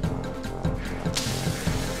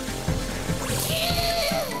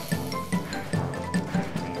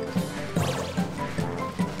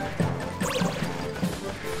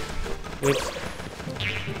 Oops.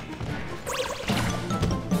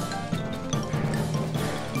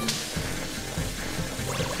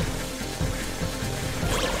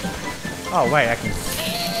 Oh wait, I can...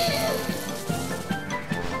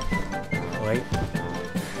 Wait.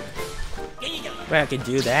 Wait, I can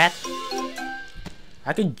do that?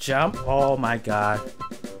 I can jump? Oh my god.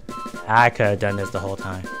 I could have done this the whole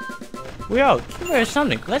time. Yo, give her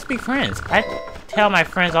something. Let's be friends. I tell my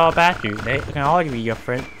friends all about you. They can all be your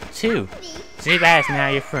friend too. Zubat is now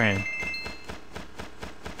your friend.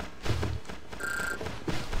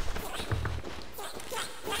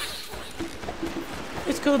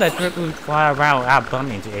 It's cool that Drippers fly around without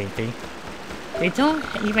bumping into anything. They don't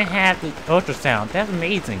even have the ultrasound. That's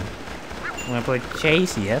amazing. Wanna play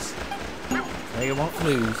chase? Yes. So you won't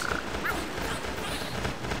lose.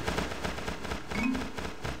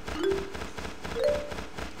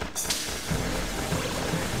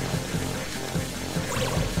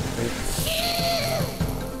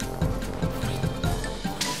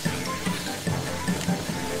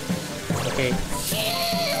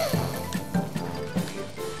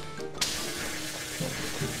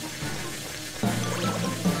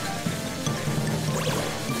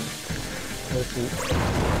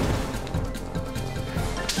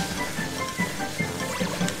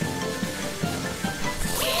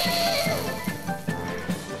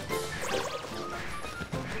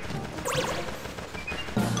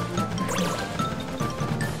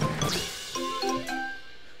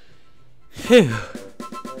 Phew.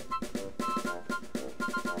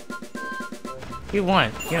 You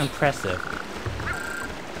won. You're impressive.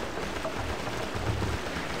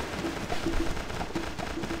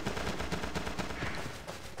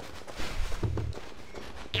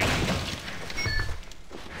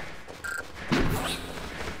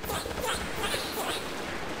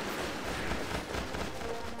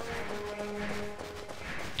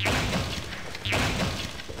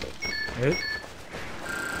 Oop.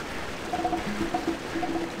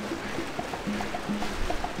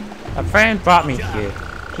 A friend brought me here.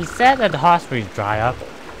 He said that the hospital is dry up.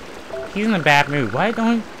 He's in a bad mood. Why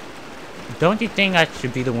don't you think I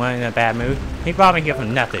should be the one in a bad mood? He brought me here for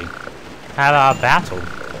nothing. How about a battle?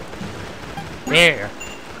 There.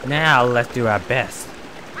 Now let's do our best.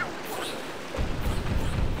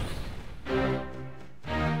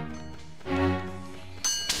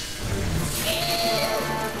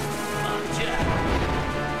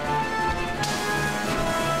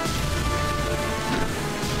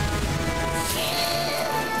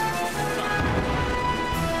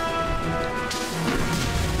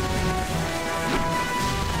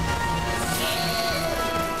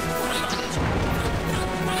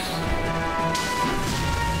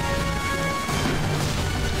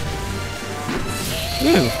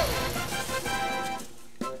 Ew.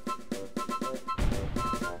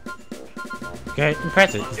 Okay,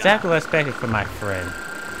 impressive. Exactly what I expected from my friend.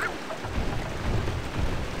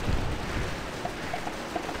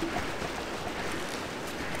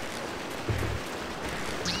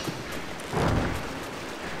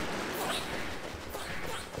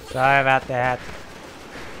 Sorry about that.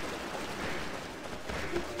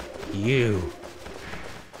 You.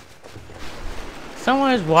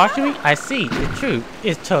 Someone is watching me? I see. It's true.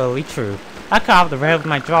 It's totally true. I carved the red with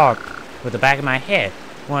my jaw with the back of my head.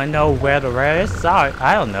 Wanna know where the red is? Sorry,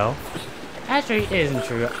 I don't know. Actually, it isn't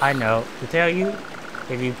true. I know. To tell you,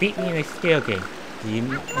 if you beat me in a skill game, do you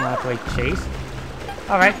wanna play chase?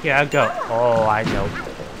 Alright, here I go. Oh, I know.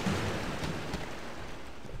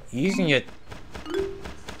 Using your...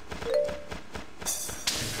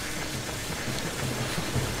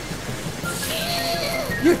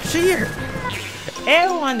 You cheater!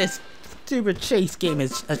 Everyone in this stupid chase game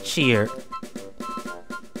is a cheater.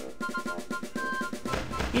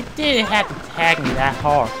 You didn't have to tag me that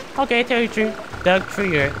hard. Okay, tell you the truth, Doug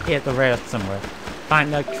Trier hit the rail somewhere.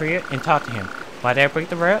 Find Doug Trier and talk to him. Why did I break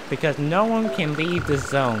the rail? Because no one can leave this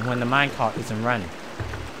zone when the minecart isn't running.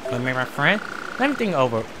 Remember my friend? Let me think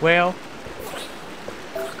over. Well,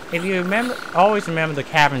 if you remember, always remember the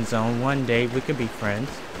Cavern zone, one day we could be friends.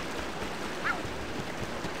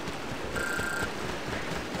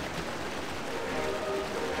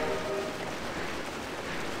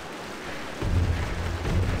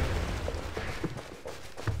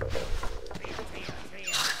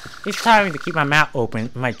 It's tiring to keep my mouth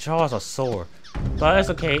open, my jaws are sore. But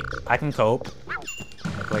it's okay, I can cope.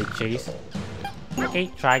 I play chase.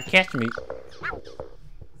 Okay, try to catch me.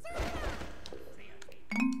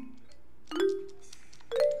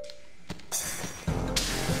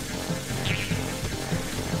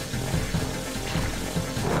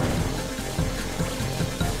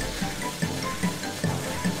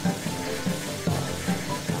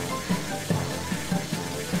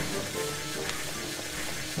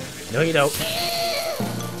 No, you don't.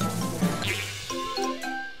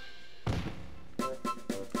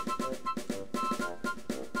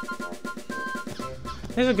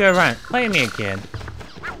 This is a good run. Play me again.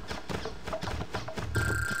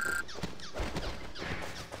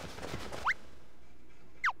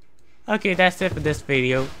 Okay, that's it for this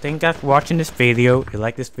video. Thank you guys for watching this video. If you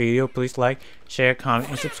like this video, please like, share, comment,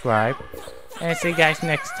 and subscribe. And see you guys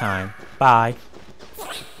next time. Bye.